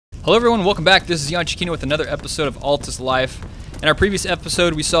Hello everyone, welcome back. This is Jan Chiquino with another episode of Altis Life. In our previous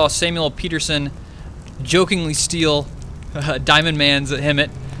episode, we saw Samuel Peterson jokingly steal Diamond Man's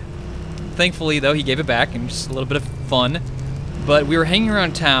HEMTT. Thankfully, though, he gave it back, and just a little bit of fun. But we were hanging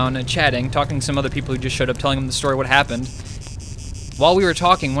around town, chatting, talking to some other people who just showed up, telling them the story, what happened. While we were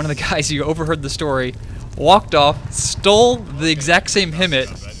talking, one of the guys who overheard the story walked off, stole the exact same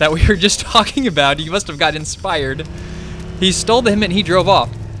HEMTT that we were just talking about. He must have got inspired. He stole the HEMTT and he drove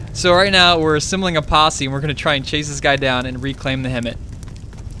off. So right now we're assembling a posse and we're going to try and chase this guy down and reclaim the HEMTT.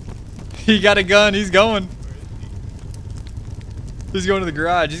 He got a gun, he's going. He's going to the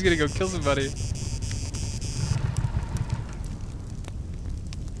garage, he's going to go kill somebody.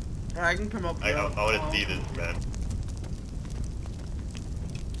 I can come up. I want to see this, man.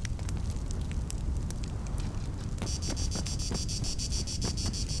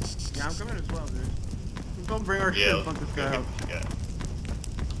 Yeah, I'm coming as well, dude. Don't bring our shit. Fuck this guy up.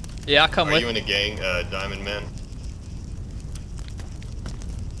 Yeah, I'll come with. Are you in a gang, Diamond Man?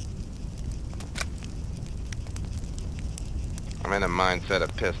 I'm in a mindset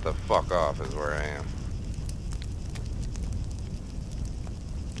of piss the fuck off is where I am.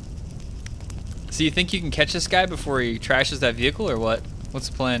 So you think you can catch this guy before he trashes that vehicle, or what? What's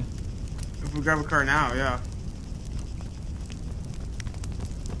the plan? If we grab a car now, yeah.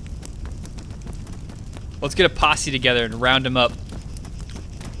 Let's get a posse together and round him up.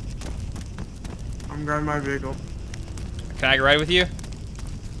 I'm grabbing my vehicle. Can I ride with you?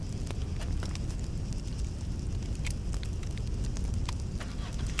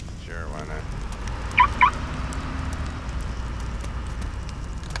 Sure, why not?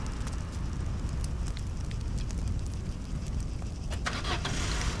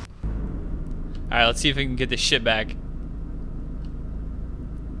 Alright, let's see if we can get this shit back.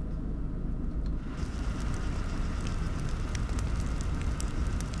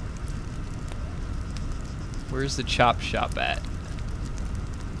 Where's the chop shop at?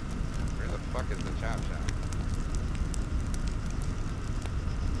 Where the fuck is the chop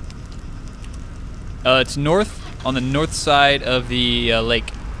shop? It's north, on the north side of the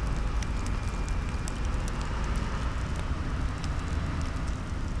lake.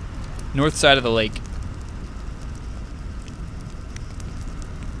 North side of the lake.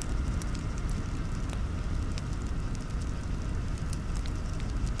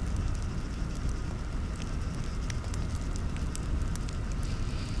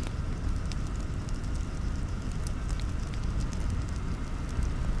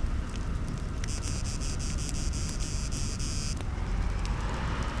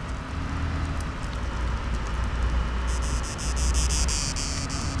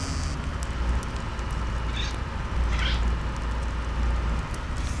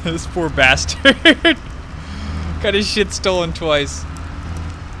 This poor bastard got his shit stolen twice.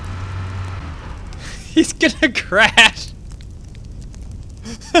 He's gonna crash.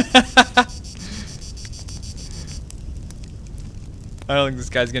 I don't think this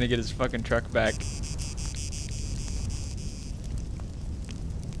guy's gonna get his fucking truck back.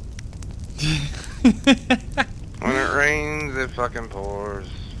 When it rains, it fucking pours.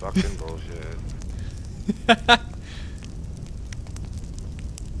 Fucking bullshit.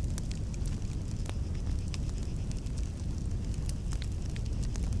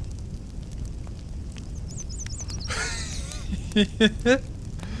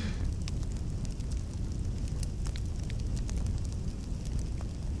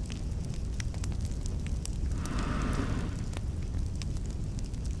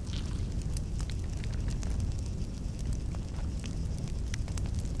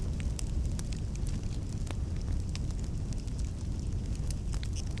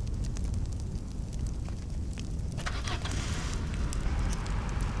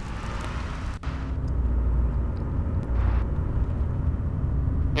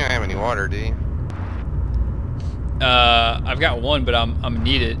 You don't have any water, do you? I've got one, but I'm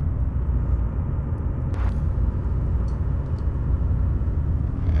needed.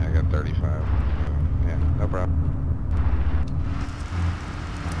 Yeah, I got 35. So, yeah, no problem.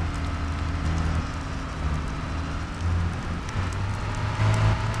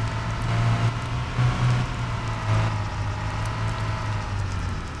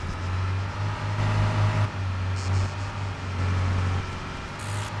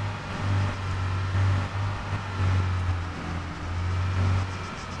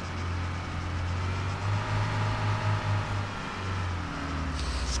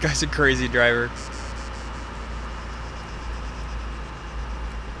 This guy's a crazy driver.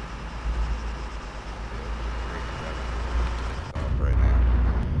 Right now.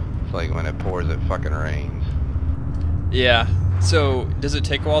 It's like when it pours, it fucking rains. Yeah. So, does it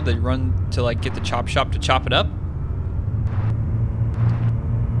take a while to run to like get the chop shop to chop it up?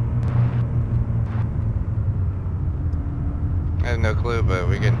 I have no clue, but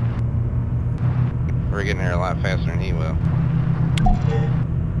we're getting there a lot faster than he will.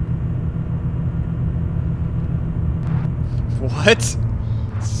 What?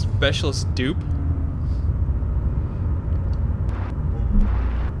 Specialist dupe?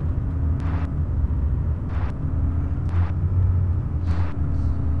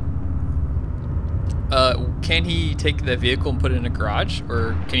 Can he take the vehicle and put it in a garage,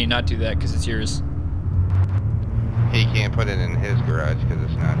 or can he not do that because it's yours? He can't put it in his garage because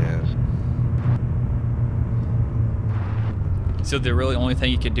it's not his. So the really only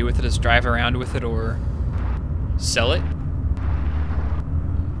thing you could do with it is drive around with it or sell it?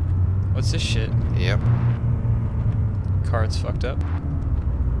 What's this shit? Yep. Card's fucked up.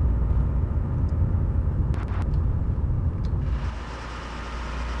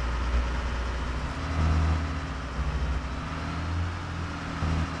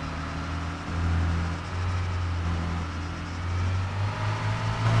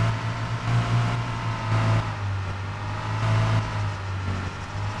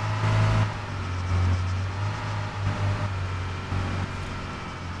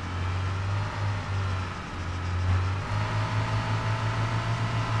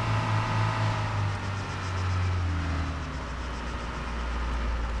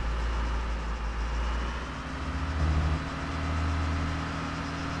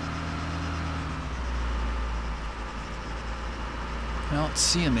 I don't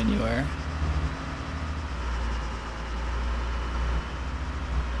see him anywhere.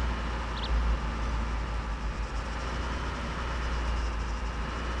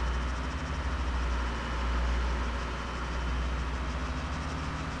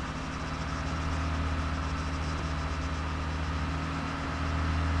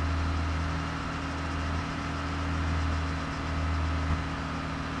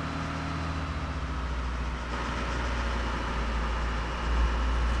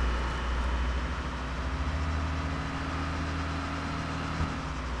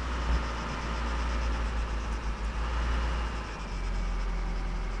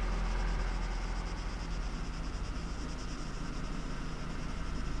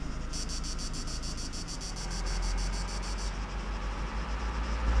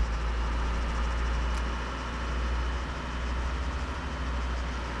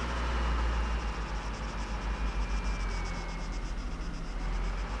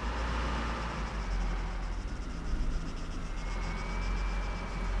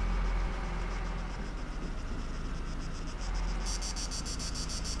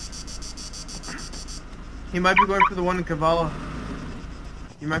 He might be going for the one in Cavallo.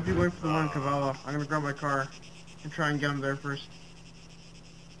 He might be going for the one in Cavallo. I'm gonna grab my car and try and get him there first.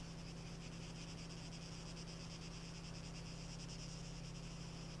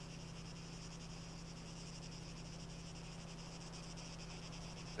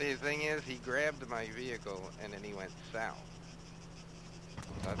 The thing is, he grabbed my vehicle and then he went south.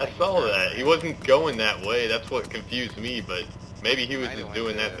 So I saw that. He wasn't going that way. That's what confused me, but maybe he was just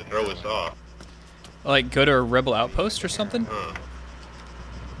doing that to throw us off. Like, go to a rebel outpost or something? Huh.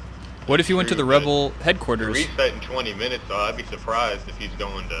 What if you went to the rebel To headquarters? reset in 20 minutes, so I'd be surprised if he's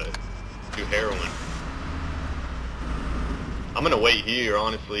going to do heroin. I'm gonna wait here,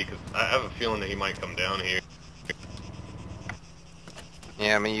 honestly, because I have a feeling that he might come down here.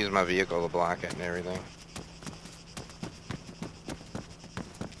 Yeah, I'm gonna use my vehicle to block it and everything.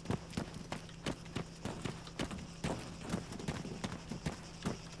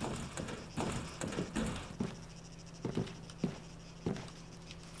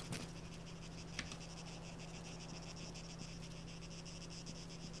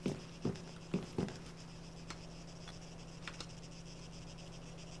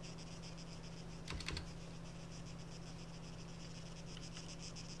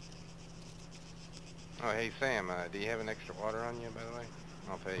 Oh, hey Sam, do you have an extra water on you, by the way?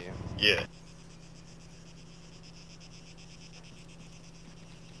 I'll pay you. Yeah.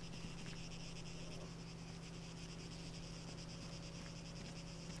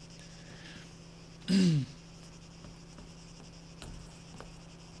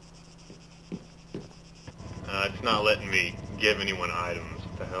 It's not letting me give anyone items.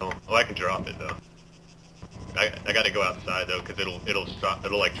 What the hell? Oh, I can drop it though. I gotta go outside though, cause it'll stop.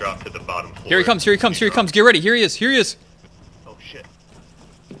 It'll like drop to the bottom floor. Here he comes, here he comes, here he comes. Get ready, here he is, here he is. Oh shit.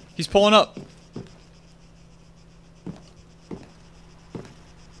 He's pulling up.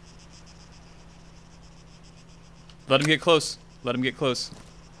 Let him get close. Let him get close.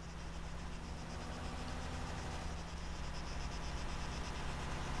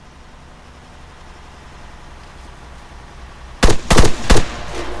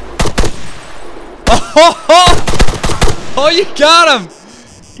 Oh, you got him!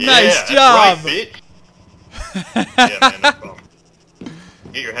 Yeah, Nice that's job! right, bitch. Yeah, man, no problem.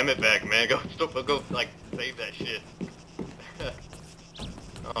 Get your HEMTT back, man. Go, like, save that shit.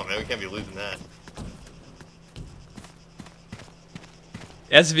 Oh, man, we can't be losing that.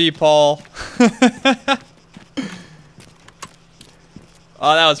 SV Paul.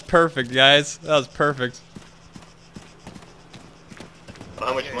 Oh, that was perfect, guys. That was perfect. Well,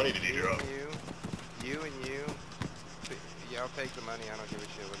 how much money did he You drop? and you. Y'all take the money. I don't give a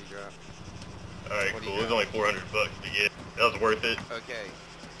shit what he dropped. Alright, What do cool. you It was got? only $400 to get. That was worth it. Okay,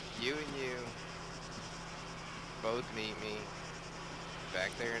 you and you both meet me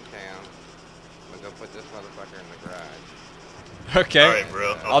back there in town. I'm gonna go put this motherfucker in the garage. Okay. Alright,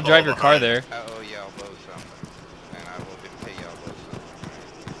 bro. I'll drive your car behind. there. I owe y'all both something, and I will pay y'all both something.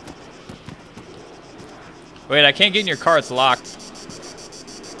 Wait, I can't get in your car. It's locked.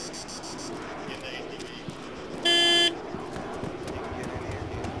 Get in the ATV. You can get in here,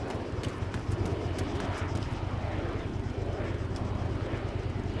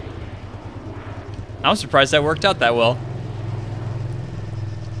 I'm surprised that worked out that well.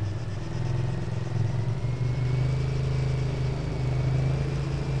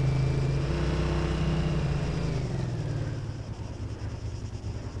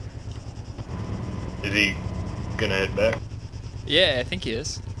 Is he gonna head back? Yeah, I think he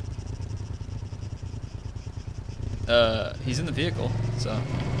is. He's in the vehicle, so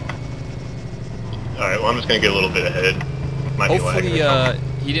Alright, well, I'm just gonna get a little bit ahead. Might be lagging hopefully or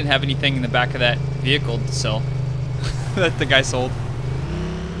something. he didn't have anything in the back of that vehicle to sell that the guy sold.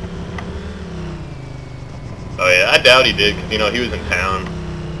 Oh, yeah, I doubt he did, because, you know, he was in town.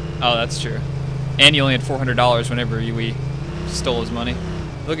 Oh, that's true. And you only had $400 whenever we stole his money.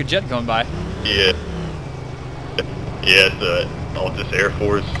 Look at Jet going by. Yeah. Yeah, it's Altis Air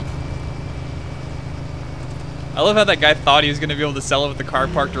Force. I love how that guy thought he was going to be able to sell it with the car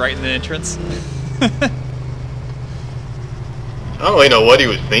parked right in the entrance. I don't really know what he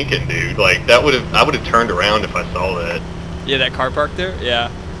was thinking, dude. Like, I would have turned around if I saw that. Yeah, that car parked there? Yeah.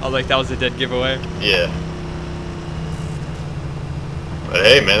 I was like, that was a dead giveaway. Yeah. But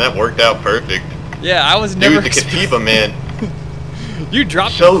hey, man, that worked out perfect. Yeah, I was never Dude, the Katiba, man, You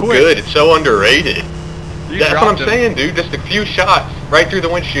dropped so him quick. good. It's so underrated. You That's what I'm dropped him. saying, dude. Just a few shots right through the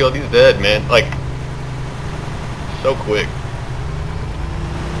windshield. He's dead, man. Like, so quick.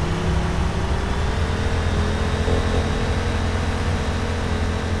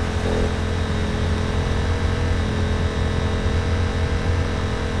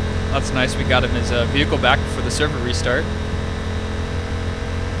 That's nice. We got him his vehicle back before the server restart.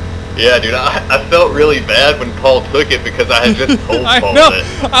 Yeah, dude, I felt really bad when Paul took it because I had just told I Paul know.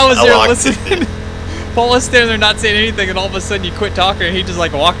 that I was there locked listening. it. Paul was standing there not saying anything, and all of a sudden you quit talking, and he just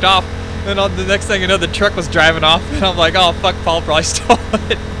like walked off. And on the next thing you know, the truck was driving off, and I'm like, oh fuck, Paul probably stole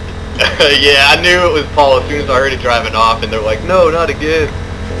it. Yeah, I knew it was Paul as soon as I heard it driving off, and they're like, no, not again.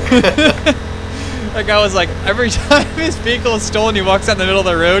 That guy was like, every time his vehicle is stolen, he walks out in the middle of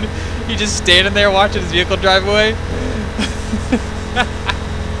the road. He just standing there watching his vehicle drive away.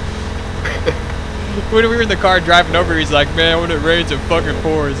 When we were in the car driving over, he's like, man, when it rains, it fucking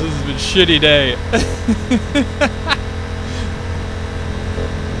pours. This has been a shitty day.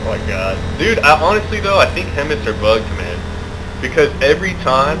 Oh my god. Dude, honestly though, I think HEMTTs are bugged, man. Because every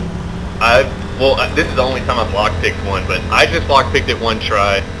time this is the only time I've lockpicked one, but I just lockpicked it one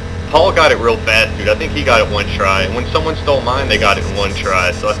try. Paul got it real fast, dude. I think he got it one try. And when someone stole mine, they got it in one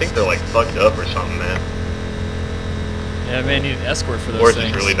try. So I think they're like fucked up or something, man. Yeah, man, you need an escort for those Or it's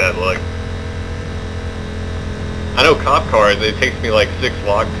things. just really bad luck. I know cop cars, it takes me like 6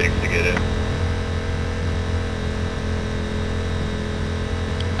 lockpicks to get it.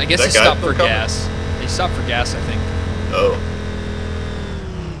 I guess That they guy stopped still for coming? gas. They stopped for gas, I think. Oh,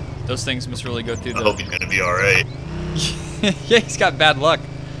 Those things must really go through I the... hope he's gonna be alright. Yeah, he's got bad luck.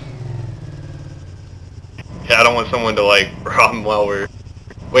 Yeah, I don't want someone to like rob him while we're...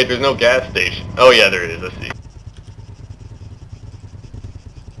 Wait, there's no gas station. Oh yeah, there is, I see.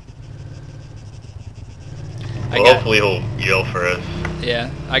 Well, hopefully he'll yell for us. Yeah,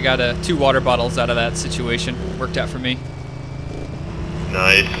 I got 2 water bottles out of that situation. Worked out for me.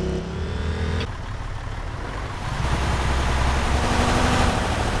 Nice.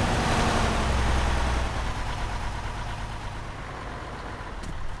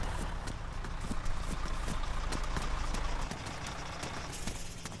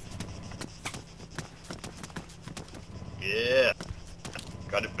 Yeah.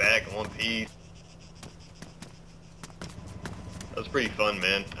 Got it back in one piece. That was pretty fun,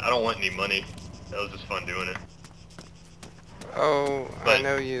 man. I don't want any money. That was just fun doing it. Oh, I But-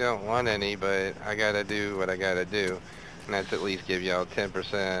 know you don't want any, but I gotta do what I gotta do. And that's at least give y'all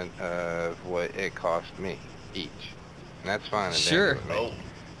 10% of what it cost me each. And that's fine and Sure. dandy with me. Oh,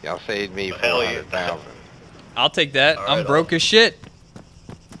 Y'all saved me Hell yeah. 400,000. I'll take that. All I'm right, broke as shit.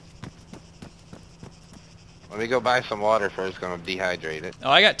 Let me go buy some water first, gonna dehydrate it. Oh,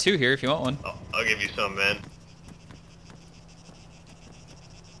 I got 2 here if you want one. I'll give you some, man.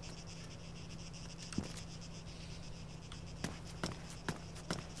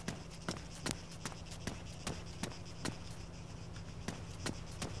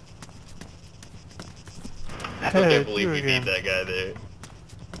 I Hey, can't believe you we again. beat that guy there.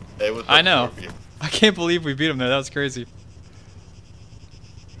 Hey, what's up, I know. Scorpio? I can't believe we beat him there. That was crazy.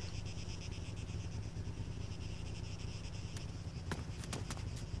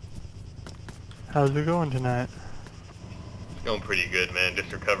 How's it going tonight? It's going pretty good, man.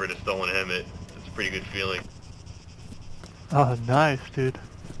 Just recovered a stolen HEMTT. It's a pretty good feeling. Oh, nice, dude.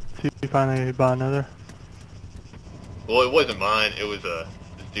 So you finally bought another? Well, it wasn't mine. It was this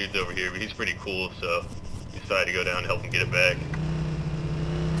dude's over here, but he's pretty cool, so we decided to go down and help him get it back.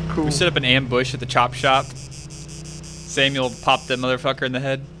 Cool. We set up an ambush at the chop shop. Samuel popped that motherfucker in the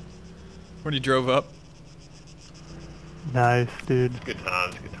head when he drove up. Nice, dude. Good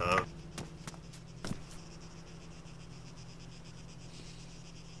times, good times.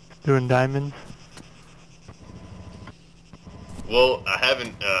 Doing diamonds? Well, I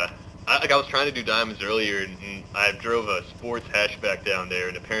haven't, I was trying to do diamonds earlier, and I drove a sports hatchback down there,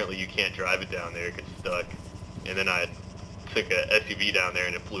 and apparently you can't drive it down there, it gets stuck. And then I took a SUV down there,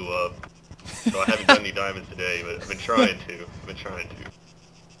 and it blew up. So I haven't done any diamonds today, but I've been trying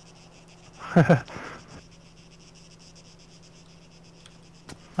to.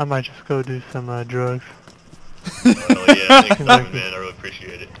 I might just go do some drugs. Well, yeah, thanks, Diamond Man, I really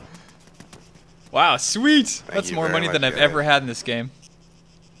appreciate it. Wow, sweet! Thank That's you more very money than much, I've guys. ever had in this game.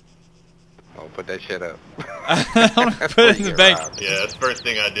 Oh, put that shit up. I'm gonna put it in the Get bank. robbed. Yeah, that's the first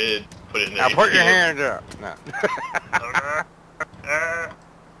thing I did. Put it in the Now put your ATM. hands up. No.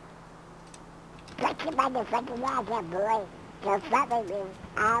 Put your motherfucking hands up, boy. Don't fuck with me.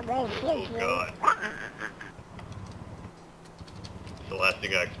 I will shoot Oh, you. God. It's the last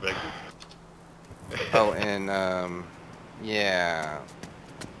thing I expected. Oh, and, yeah.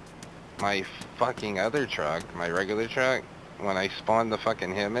 My fucking other truck, my regular truck, when I spawned the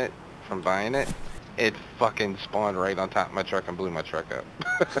fucking HEMTT from buying it, it fucking spawned right on top of my truck and blew my truck up.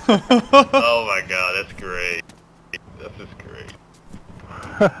 Oh my God, that's great. That's just great.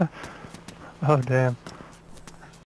 Oh, damn.